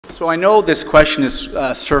So I know this question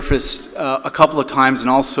has surfaced a couple of times, and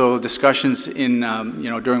also discussions in,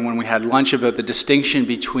 during when we had lunch about the distinction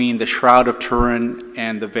between the Shroud of Turin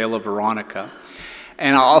and the Veil of Veronica.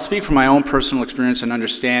 And I'll speak from my own personal experience and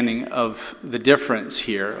understanding of the difference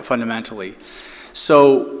here, fundamentally.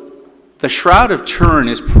 So the Shroud of Turin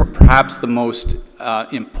is perhaps the most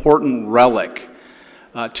important relic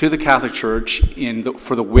to the Catholic Church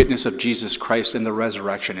for the witness of Jesus Christ and the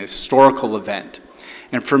resurrection, a historical event.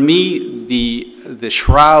 And for me, the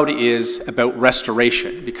shroud is about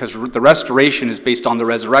restoration, because the restoration is based on the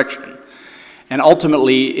resurrection. And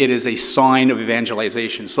ultimately, it is a sign of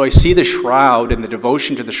evangelization. So I see the shroud and the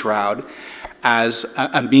devotion to the shroud as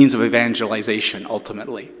a means of evangelization,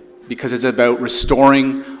 ultimately, because it's about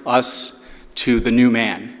restoring us to the new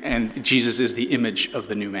man, and Jesus is the image of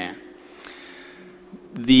the new man.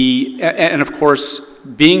 And of course,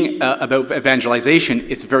 being about evangelization,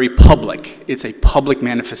 it's very public. It's a public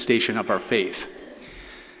manifestation of our faith.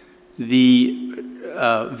 The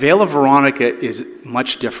Veil of Veronica is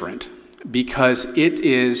much different because it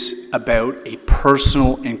is about a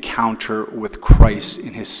personal encounter with Christ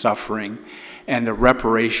in his suffering and the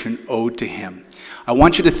reparation owed to him. I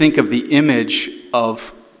want you to think of the image of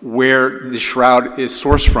where the shroud is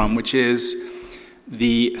sourced from, which is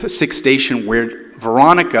the sixth station, where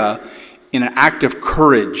Veronica, in an act of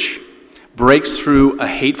courage, breaks through a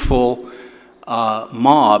hateful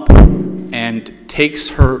mob and takes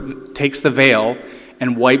the veil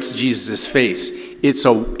and wipes Jesus' face. It's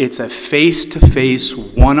a face-to-face,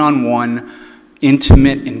 one-on-one,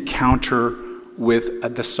 intimate encounter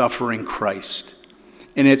with the suffering Christ.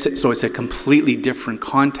 And it's a completely different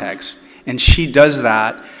context. And she does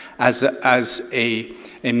that as a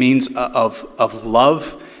means of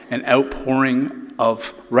love and outpouring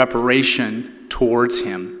of reparation towards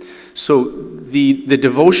him. So the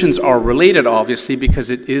devotions are related, obviously,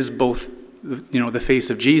 because it is both, the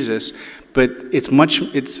face of Jesus, but they're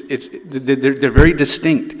very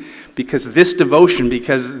distinct, because this devotion,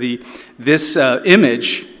 this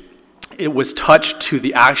image, it was touched to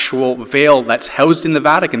the actual veil that's housed in the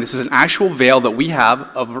Vatican. This is an actual veil that we have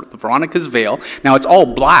of Veronica's veil. Now, it's all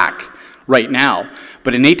black right now,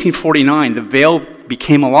 but in 1849, the veil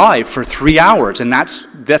became alive for 3 hours, and that's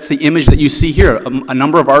the image that you see here. A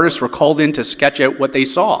number of artists were called in to sketch out what they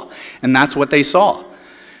saw, and that's what they saw.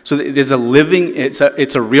 So there's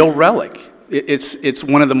it's a real relic. It's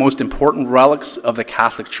one of the most important relics of the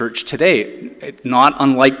Catholic Church today, not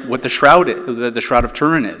unlike what the Shroud of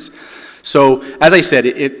Turin is. So, as I said,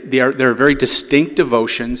 they're very distinct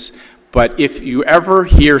devotions. But if you ever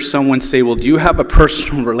hear someone say, well, do you have a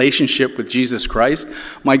personal relationship with Jesus Christ?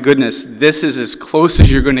 My goodness, this is as close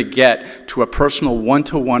as you're going to get to a personal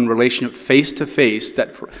one-to-one relationship, face-to-face,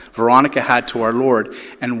 that Veronica had to our Lord,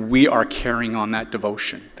 and we are carrying on that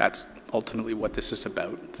devotion. That's ultimately what this is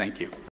about. Thank you.